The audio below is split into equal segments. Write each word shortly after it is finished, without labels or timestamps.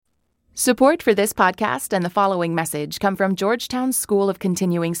Support for this podcast and the following message come from Georgetown School of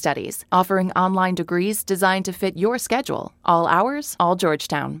Continuing Studies, offering online degrees designed to fit your schedule. All hours, all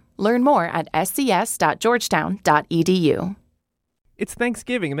Georgetown. Learn more at scs.georgetown.edu. It's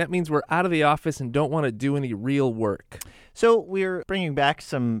Thanksgiving, and that means we're out of the office and don't want to do any real work. So we're bringing back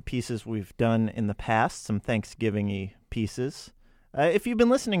some pieces we've done in the past, some Thanksgiving-y pieces. If you've been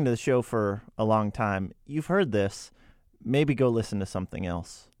listening to the show for a long time, you've heard this. Maybe go listen to something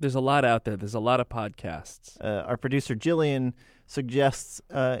else. There's a lot out there. There's a lot of podcasts. Our producer, Jillian, suggests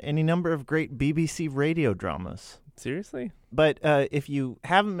any number of great BBC radio dramas. Seriously? But if you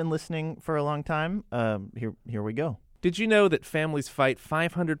haven't been listening for a long time, here we go. Did you know that families fight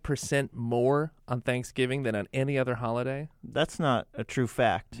 500% more on Thanksgiving than on any other holiday? That's not a true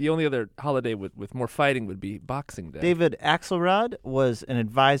fact. The only other holiday with more fighting would be Boxing Day. David Axelrod was an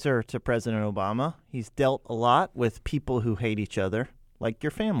advisor to President Obama. He's dealt a lot with people who hate each other, like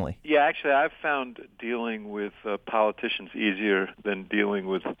your family. Yeah, actually, I've found dealing with politicians easier than dealing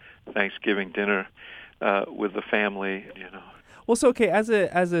with Thanksgiving dinner with the family, Well, so, okay, as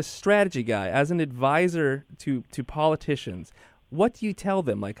a strategy guy, as an advisor to politicians, what do you tell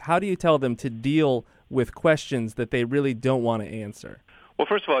them? Like, how do you tell them to deal with questions that they really don't want to answer? Well,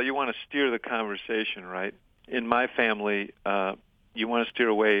 first of all, you want to steer the conversation, right? In my family, you want to steer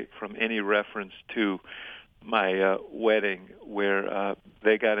away from any reference to my wedding where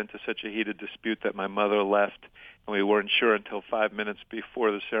they got into such a heated dispute that my mother left, and we weren't sure until 5 minutes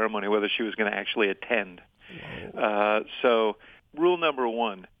before the ceremony whether she was going to actually attend. So rule number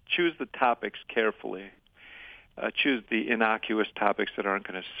one, choose the topics carefully. Choose the innocuous topics that aren't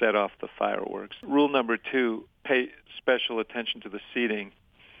going to set off the fireworks. Rule number two, pay special attention to the seating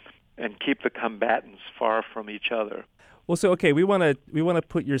and keep the combatants far from each other. Well, so, okay, we want to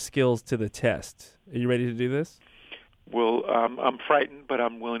put your skills to the test. Are you ready to do this? Well, I'm frightened, but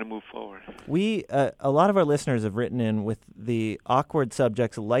I'm willing to move forward. We a lot of our listeners have written in with the awkward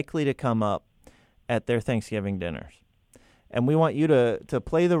subjects likely to come up at their Thanksgiving dinners. And we want you to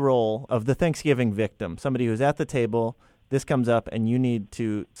play the role of the Thanksgiving victim, somebody who's at the table, this comes up, and you need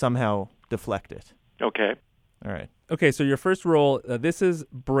to somehow deflect it. Okay. All right. Okay, so your first role, this is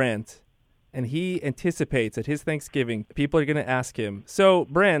Brent, and he anticipates at his Thanksgiving, people are going to ask him, so,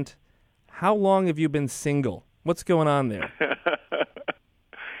 Brent, how long have you been single? What's going on there?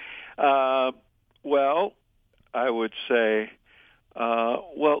 Well, I would say...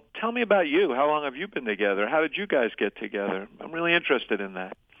 well, tell me about you. How long have you been together? How did you guys get together? I'm really interested in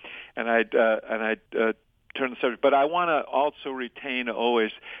that. And I'd turn the subject. But I want to also retain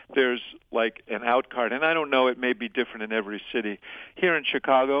always, there's like an out card. And I don't know, it may be different in every city. Here in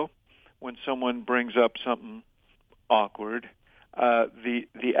Chicago, when someone brings up something awkward,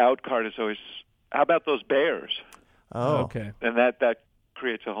 the out card is always, how about those Bears? Oh, okay. And that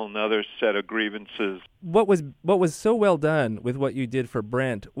creates a whole nother set of grievances. What was so well done with what you did for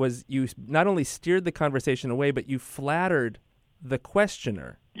Brent was you not only steered the conversation away, but you flattered the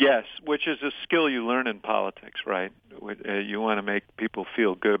questioner. Yes, which is a skill you learn in politics, right? You want to make people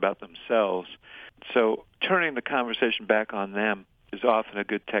feel good about themselves. So turning the conversation back on them is often a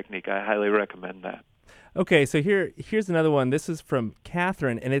good technique. I highly recommend that. Okay, so here's another one. This is from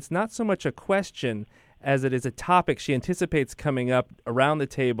Catherine, and it's not so much a question as it is a topic she anticipates coming up around the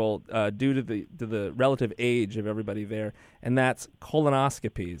table due to the relative age of everybody there, and that's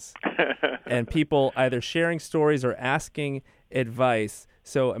colonoscopies. And people either sharing stories or asking advice.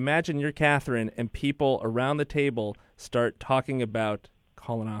 So imagine you're Catherine, and people around the table start talking about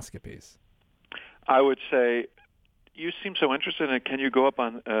colonoscopies. I would say, you seem so interested in it. Can you go up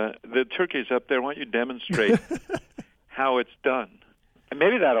on the turkey's up there? Why don't you demonstrate how it's done? And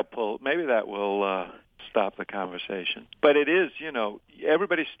maybe that will stop the conversation. But it is,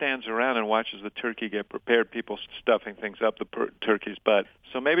 everybody stands around and watches the turkey get prepared, people stuffing things up the turkey's butt.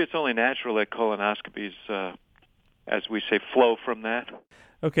 So maybe it's only natural that colonoscopies, as we say, flow from that.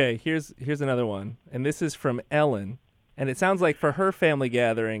 Okay, here's another one. And this is from Ellen. And it sounds like for her family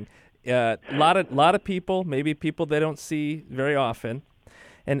gathering, a lot of people, maybe people they don't see very often.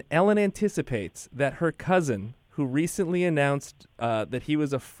 And Ellen anticipates that her cousin, who recently announced that he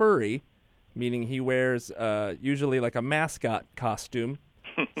was a furry, meaning he wears usually like a mascot costume,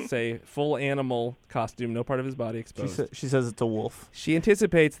 say full animal costume, no part of his body exposed. She says it's a wolf. She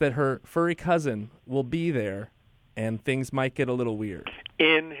anticipates that her furry cousin will be there, and things might get a little weird.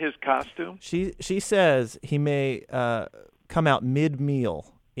 In his costume? She says he may come out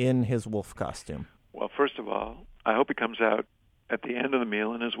mid-meal in his wolf costume. Well, first of all, I hope he comes out at the end of the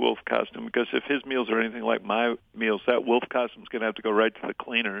meal in his wolf costume, because if his meals are anything like my meals, that wolf costume's going to have to go right to the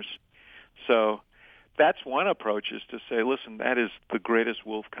cleaners. So that's one approach, is to say, listen, that is the greatest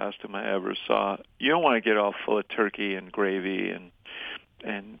wolf costume I ever saw. You don't want to get all full of turkey and gravy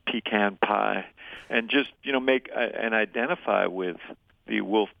and pecan pie, and just make and identify with the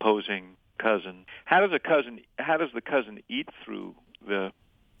wolf posing cousin. How does the cousin eat through the?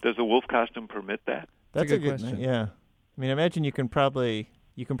 Does the wolf costume permit that? That's a good question. Yeah, I mean, imagine you can probably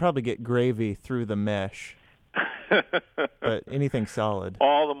get gravy through the mesh, but anything solid.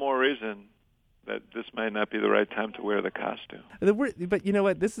 All the more reason that this might not be the right time to wear the costume. But you know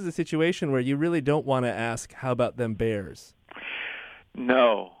what? This is a situation where you really don't want to ask, how about them bears?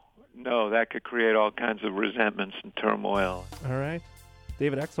 No, that could create all kinds of resentments and turmoil. All right.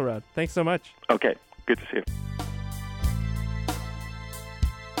 David Axelrod, thanks so much. Okay, good to see you.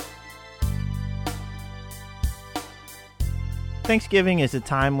 Thanksgiving is a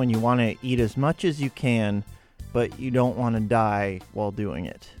time when you want to eat as much as you can, but you don't want to die while doing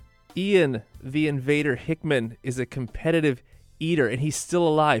it. Ian, the Invader Hickman, is a competitive eater, and he's still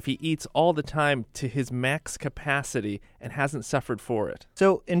alive. He eats all the time to his max capacity and hasn't suffered for it.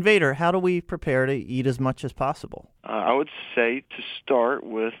 So, Invader, how do we prepare to eat as much as possible? I would say to start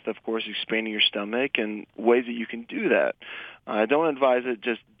with, of course, expanding your stomach and ways that you can do that. I don't advise it.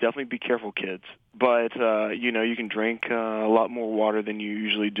 Just definitely be careful, kids. But, you can drink a lot more water than you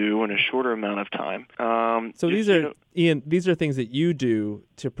usually do in a shorter amount of time. Ian, these are things that you do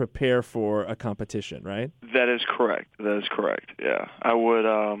to prepare for a competition, right? That is correct. Yeah. I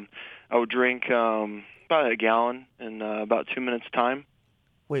would drink about a gallon in about 2 minutes' time.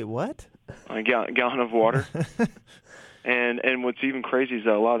 Wait, what? A gallon of water. And what's even crazy is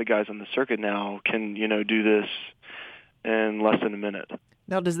that a lot of the guys on the circuit now can, do this in less than a minute.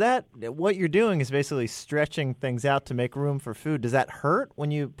 Now, what you're doing is basically stretching things out to make room for food. Does that hurt when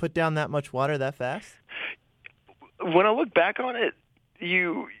you put down that much water that fast? When I look back on it,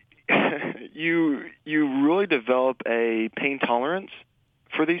 you really develop a pain tolerance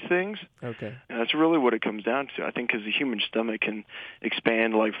for these things. Okay. And that's really what it comes down to. I think because the human stomach can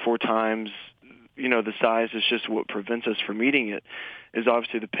expand like 4 times, the size is just what prevents us from eating it, is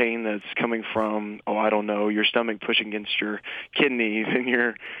obviously the pain that's coming from, your stomach pushing against your kidneys and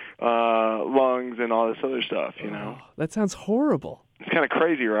your lungs and all this other stuff, Oh, that sounds horrible. It's kind of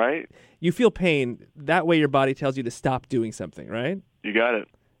crazy, right? You feel pain. That way your body tells you to stop doing something, right? You got it.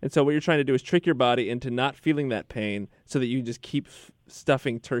 And so what you're trying to do is trick your body into not feeling that pain so that you just keep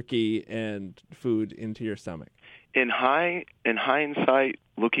stuffing turkey and food into your stomach. In hindsight,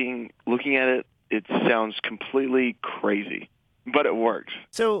 looking at it, it sounds completely crazy, but it works.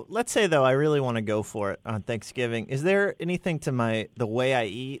 So let's say, though, I really want to go for it on Thanksgiving. Is there anything to the way I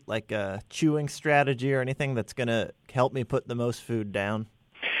eat, like a chewing strategy or anything that's going to help me put the most food down?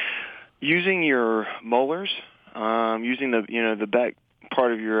 Using your molars, using the back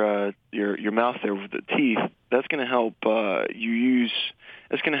part of your mouth there with the teeth, that's going to help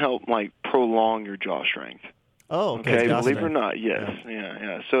That's going to help prolong your jaw strength. Oh, okay. Believe it or not, yes,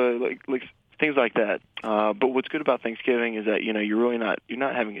 yeah. So like things like that. But what's good about Thanksgiving is that you're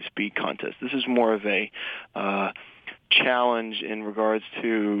not having a speed contest. This is more of a challenge in regards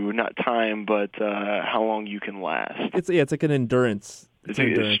to not time, but how long you can last. It's like an endurance.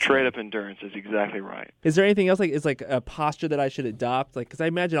 It's straight up endurance. Is exactly right. Is there anything else is like a posture that I should adopt? Because I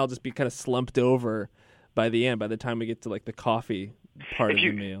imagine I'll just be kind of slumped over by the end. By the time we get to the coffee part of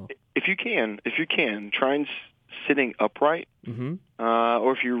the meal. If you can try and sitting upright, mm-hmm.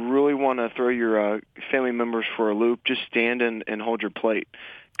 Or if you really want to throw your family members for a loop, just stand and hold your plate,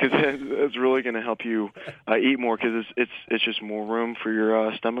 because it's really going to help you eat more, because it's just more room for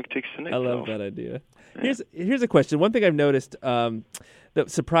your stomach to extend itself. I love that idea. Yeah. Here's a question. One thing I've noticed that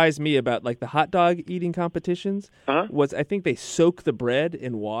surprised me about the hot dog eating competitions was I think they soak the bread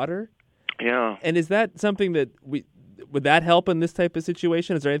in water. Yeah. And is that something that would that help in this type of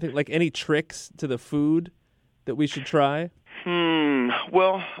situation? Is there anything any tricks to the food that we should try?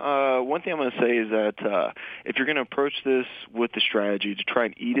 Well, one thing I'm going to say is that if you're going to approach this with the strategy to try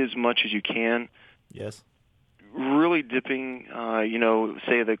and eat as much as you can, yes, really dipping,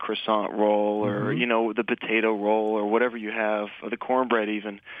 say the croissant roll or, mm-hmm. The potato roll or whatever you have, or the cornbread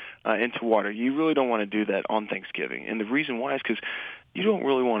even, into water. You really don't want to do that on Thanksgiving. And the reason why is because you don't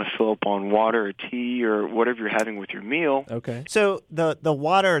really want to fill up on water or tea or whatever you're having with your meal. Okay. So the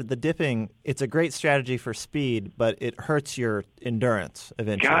water, the dipping, it's a great strategy for speed, but it hurts your endurance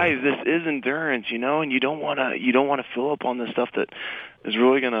eventually. Guys, this is endurance, and you don't want to fill up on the stuff that is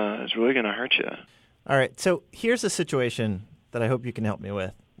really gonna hurt you. All right. So here's a situation that I hope you can help me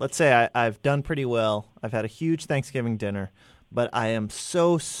with. Let's say I've done pretty well. I've had a huge Thanksgiving dinner, but I am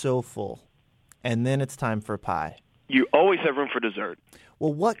so full, and then it's time for pie. You always have room for dessert.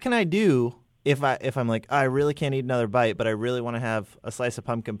 Well, what can I do if I'm like, I really can't eat another bite, but I really want to have a slice of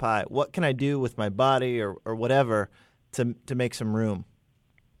pumpkin pie, what can I do with my body or whatever to make some room?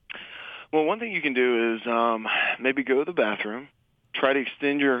 Well, one thing you can do is maybe go to the bathroom, try to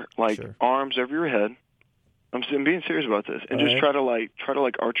extend your arms over your head. I'm being serious about this, and just try to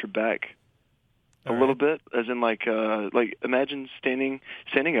arch your back a little bit, as in like imagine standing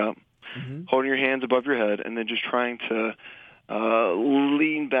up, holding your hands above your head, and then just trying to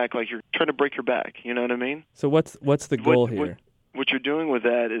lean back like you're trying to break your back. You know what I mean? So what's the goal here? What you're doing with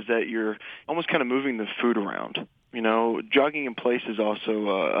that is that you're almost kind of moving the food around. You know, jogging in place is also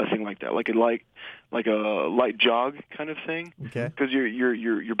a thing like that, like a light jog kind of thing. Okay. Because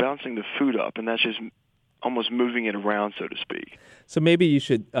you're bouncing the food up, and that's just almost moving it around, so to speak. So maybe you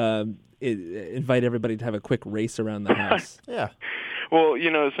should invite everybody to have a quick race around the house. Yeah. Well,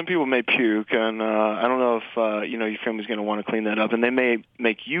 some people may puke, and I don't know if your family's going to want to clean that up, and they may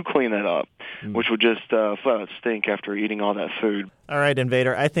make you clean that up, which would just flat out stink after eating all that food. All right,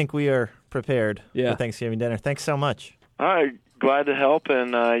 Invader. I think we are prepared for Thanksgiving dinner. Thanks so much. All right. Glad to help,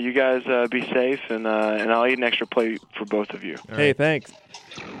 and you guys be safe, and I'll eat an extra plate for both of you. Hey, thanks.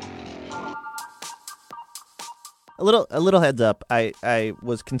 A little heads up. I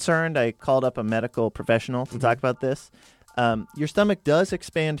was concerned. I called up a medical professional to talk about this. Your stomach does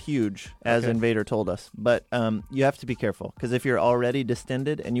expand huge, as Invader told us, but you have to be careful, because if you're already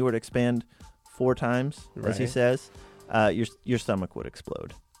distended and you were to expand 4 times, as he says, your stomach would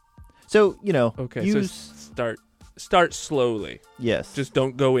explode. So, so start slowly. Yes. Just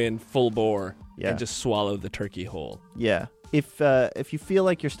don't go in full bore and just swallow the turkey whole. Yeah. If you feel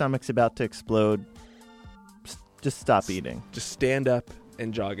like your stomach's about to explode, just stop eating. Just stand up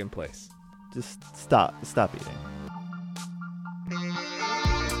and jog in place. Just stop eating.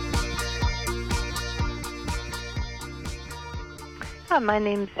 My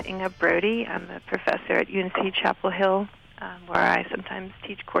name's Inga Brody. I'm a professor at UNC Chapel Hill, where I sometimes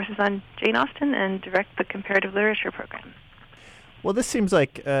teach courses on Jane Austen and direct the comparative literature program. Well, this seems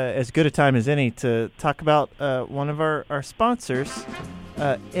like as good a time as any to talk about one of our sponsors,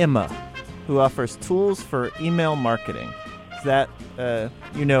 Emma, who offers tools for email marketing. Is that,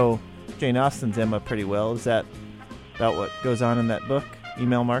 Jane Austen's Emma pretty well. Is that about what goes on in that book,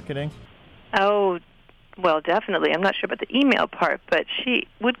 email marketing? Oh, well, definitely. I'm not sure about the email part, but she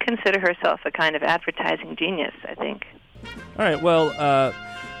would consider herself a kind of advertising genius, I think. All right, well,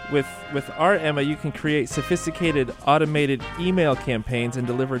 with our Emma, you can create sophisticated automated email campaigns and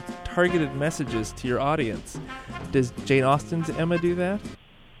deliver targeted messages to your audience. Does Jane Austen's Emma do that?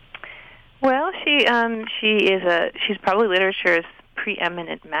 Well, she's probably literature's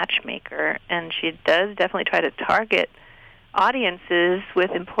preeminent matchmaker, and she does definitely try to target audiences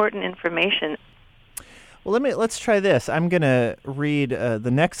with important information. Well, let's try this. I'm going to read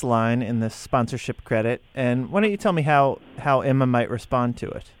the next line in the sponsorship credit, and why don't you tell me how Emma might respond to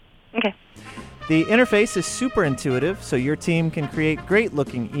it? Okay. The interface is super intuitive, so your team can create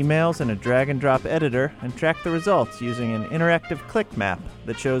great-looking emails in a drag-and-drop editor and track the results using an interactive click map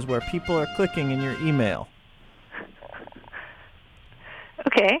that shows where people are clicking in your email.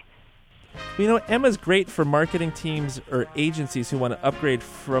 Okay. Emma's great for marketing teams or agencies who want to upgrade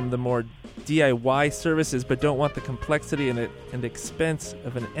from the more DIY services but don't want the complexity and expense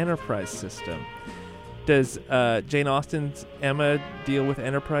of an enterprise system. Does Jane Austen's Emma deal with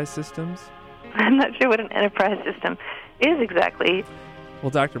enterprise systems? I'm not sure what an enterprise system is exactly. Well,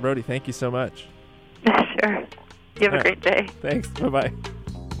 Dr. Brody, thank you so much. Sure. You have a great day. Thanks. Bye-bye.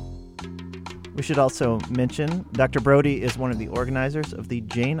 We should also mention Dr. Brody is one of the organizers of the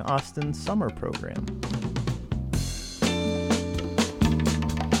Jane Austen Summer Program.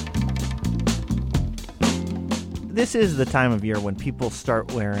 This is the time of year when people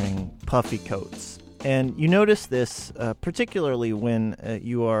start wearing puffy coats. And you notice this particularly when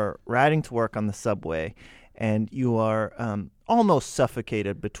you are riding to work on the subway and you are almost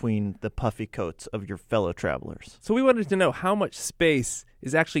suffocated between the puffy coats of your fellow travelers. So we wanted to know how much space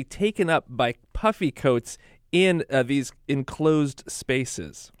is actually taken up by puffy coats in these enclosed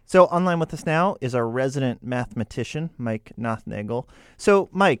spaces. So online with us now is our resident mathematician, Mike Nothnagel. So,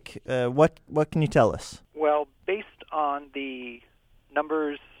 Mike, what can you tell us? Well, based on the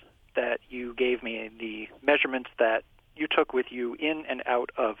numbers that you gave me, the measurements that you took with you in and out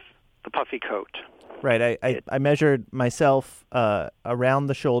of the puffy coat. Right. I measured myself around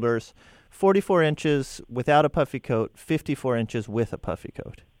the shoulders, 44 inches without a puffy coat, 54 inches with a puffy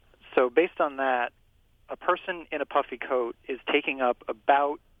coat. So based on that, a person in a puffy coat is taking up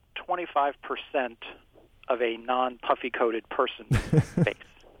about 25% of a non-puffy coated person's space.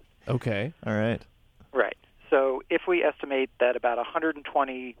 Okay. All right. Right. So if we estimate that about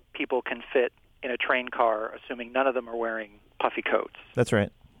 120 people can fit in a train car, assuming none of them are wearing puffy coats, That's right.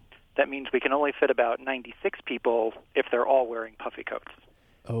 that means we can only fit about 96 people if they're all wearing puffy coats.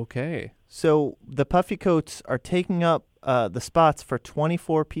 Okay. So the puffy coats are taking up the spots for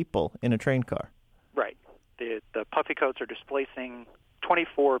 24 people in a train car. Right. The puffy coats are displacing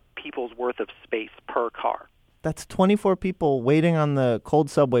 24 people's worth of space per car. That's 24 people waiting on the cold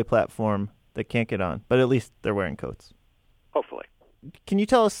subway platform that can't get on, but at least they're wearing coats. Hopefully. Can you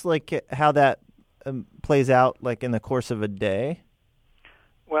tell us like how that plays out like in the course of a day?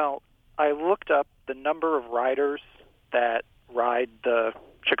 Well, I looked up the number of riders that ride the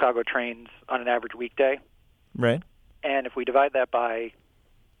Chicago trains on an average weekday. Right. And if we divide that by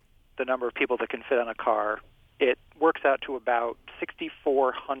the number of people that can fit on a car, it works out to about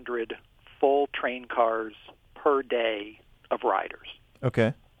 6,400 full train cars per day of riders.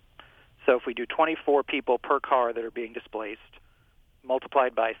 Okay. So if we do 24 people per car that are being displaced,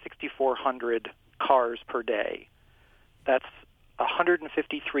 multiplied by 6,400 cars per day, that's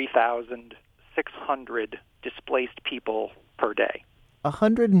 153,600 displaced people per day.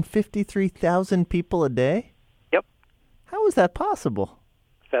 153,000 people a day? Yep. How is that possible?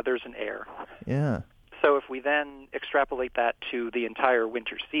 Feathers and air. Yeah. So if we then extrapolate that to the entire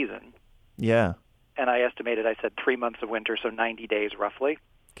winter season, Yeah. and I estimated, I said 3 months of winter, so 90 days roughly.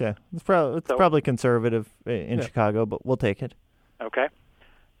 Okay. It's probably conservative in Chicago, but we'll take it. Okay.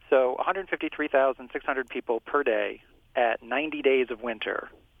 So 153,600 people per day at 90 days of winter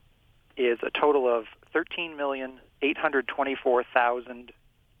is a total of 13,824,000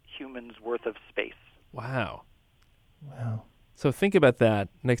 humans worth of space. Wow. Wow. So think about that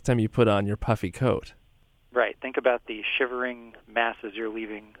next time you put on your puffy coat. Right. Think about the shivering masses you're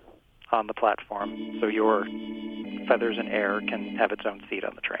leaving on the platform, so your feathers and air can have its own seat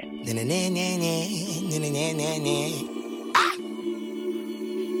on the train.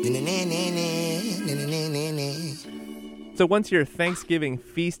 So once your Thanksgiving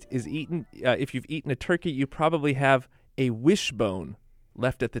feast is eaten, if you've eaten a turkey, you probably have a wishbone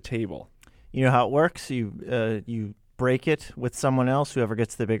left at the table. You know how it works? You break it with someone else. Whoever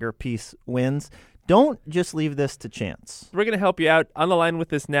gets the bigger piece wins. Don't just leave this to chance. We're going to help you out. On the line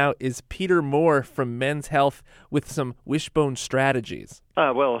with us now is Peter Moore from Men's Health with some wishbone strategies.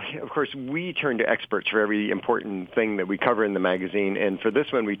 Well, of course, we turn to experts for every important thing that we cover in the magazine. And for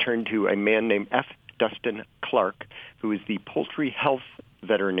this one, we turn to a man named F. Dustin Clark, who is the poultry health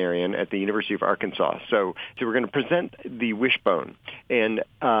veterinarian at the University of Arkansas. So we're going to present the wishbone and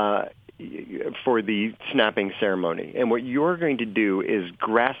for the snapping ceremony. And what you're going to do is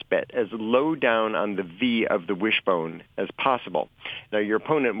grasp it as low down on the V of the wishbone as possible. Now, your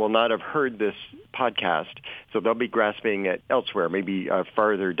opponent will not have heard this podcast, so they'll be grasping it elsewhere, maybe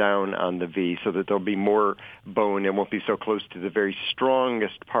farther down on the V, so that there'll be more bone and won't be so close to the very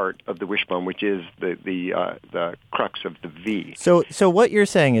strongest part of the wishbone, which is the crux of the V. So what you're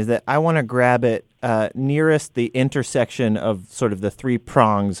saying is that I want to grab it nearest the intersection of sort of the three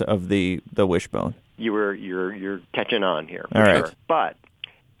prongs of the wishbone. You're catching on here. All right. Sure. But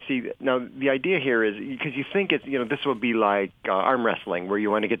see, now the idea here is because you think it's this will be like arm wrestling where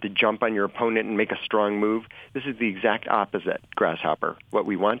you want to get to jump on your opponent and make a strong move. This is the exact opposite, Grasshopper. What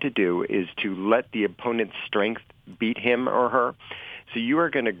we want to do is to let the opponent's strength beat him or her. So you are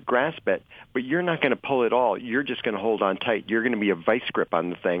going to grasp it, but you're not going to pull it all. You're just going to hold on tight. You're going to be a vice grip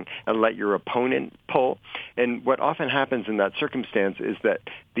on the thing and let your opponent pull. And what often happens in that circumstance is that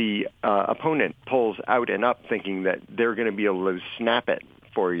the opponent pulls out and up thinking that they're going to be able to snap it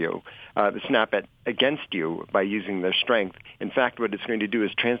for you, snap it against you by using their strength. In fact, what it's going to do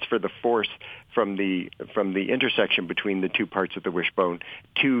is transfer the force from the intersection between the two parts of the wishbone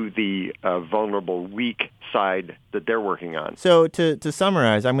to the vulnerable, weak side that they're working on. So to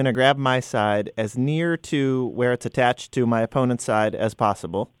summarize, I'm going to grab my side as near to where it's attached to my opponent's side as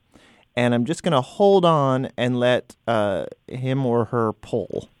possible, and I'm just going to hold on and let him or her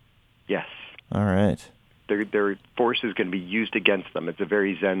pull. Yes. All right. Their force is going to be used against them. It's a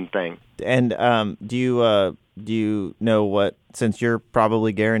very Zen thing. And do you know what, since you're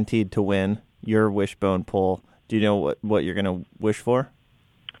probably guaranteed to win your wishbone pull, do you know what you're going to wish for?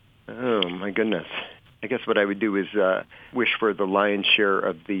 Oh, my goodness. I guess what I would do is wish for the lion's share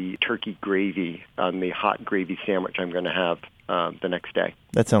of the turkey gravy on the hot gravy sandwich I'm going to have the next day.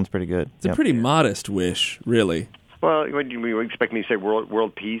 That sounds pretty good. It's a pretty modest wish, really. Well, what do you expect me to say?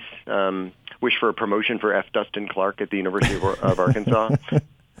 World peace? Wish for a promotion for F. Dustin Clark at the University of Arkansas?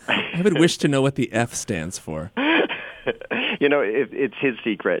 I would wish to know what the F stands for. It's his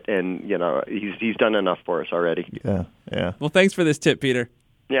secret, and he's done enough for us already. Yeah. Well, thanks for this tip, Peter.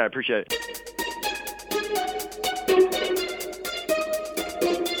 Yeah, I appreciate it.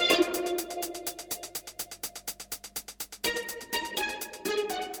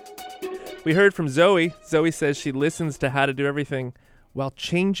 We heard from Zoe. Zoe says she listens to How to Do Everything while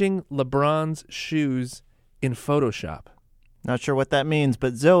changing LeBron's shoes in Photoshop. Not sure what that means,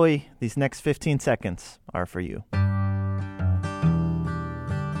 but Zoe, these next 15 seconds are for you.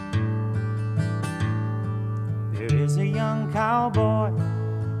 There is a young cowboy.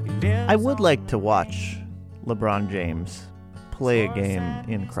 I would like to watch LeBron James play a game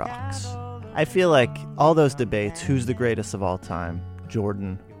in Crocs. I feel like all those debates, who's the greatest of all time,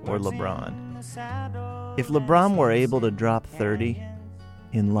 Jordan or LeBron? If LeBron were able to drop 30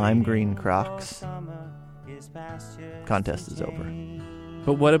 in lime green Crocs, contest is over.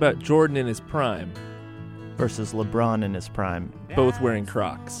 But what about Jordan in his prime? Versus LeBron in his prime. Both wearing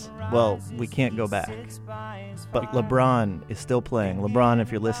Crocs. Well, we can't go back. But LeBron is still playing. LeBron,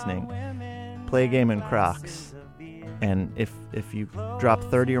 if you're listening, play a game in Crocs. And if you drop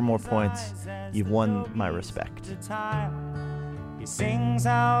 30 or more points, you've won my respect. He sings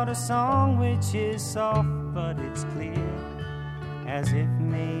out a song which is soft, but it's clear, as if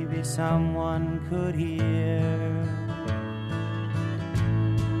maybe someone could hear.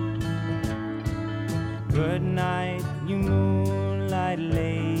 Good night, you moonlight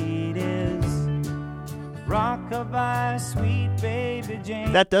ladies. Rockabye, sweet baby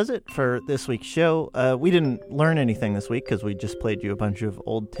Jane. That does it for this week's show. We didn't learn anything this week because we just played you a bunch of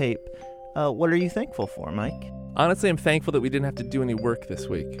old tape. What are you thankful for, Mike? Honestly, I'm thankful that we didn't have to do any work this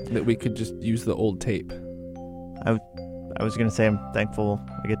week, that we could just use the old tape. I was going to say I'm thankful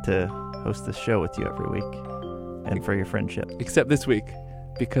I get to host this show with you every week and for your friendship. Except this week,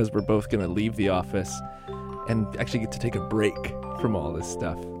 because we're both going to leave the office and actually get to take a break from all this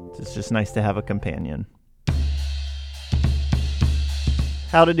stuff. It's just nice to have a companion.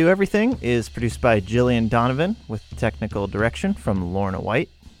 How to Do Everything is produced by Jillian Donovan with technical direction from Lorna White.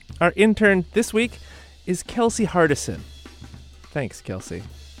 Our intern this week is Kelsey Hardison. Thanks, Kelsey.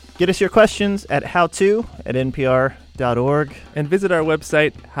 Get us your questions at howto@npr.org. And visit our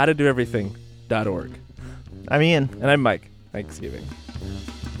website, howtodoeverything.org. I'm Ian. And I'm Mike. Thanksgiving.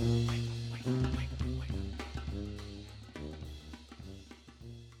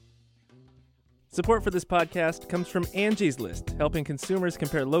 Support for this podcast comes from Angie's List, helping consumers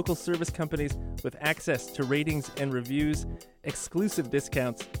compare local service companies with access to ratings and reviews, exclusive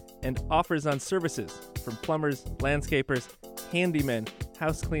discounts, and offers on services from plumbers, landscapers, handymen,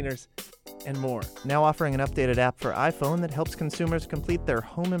 house cleaners, and more. Now offering an updated app for iPhone that helps consumers complete their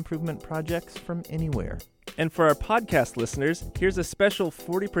home improvement projects from anywhere. And for our podcast listeners, here's a special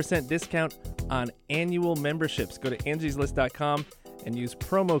 40% discount on annual memberships. Go to angieslist.com and use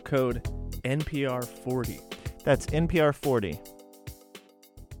promo code NPR40. That's NPR40.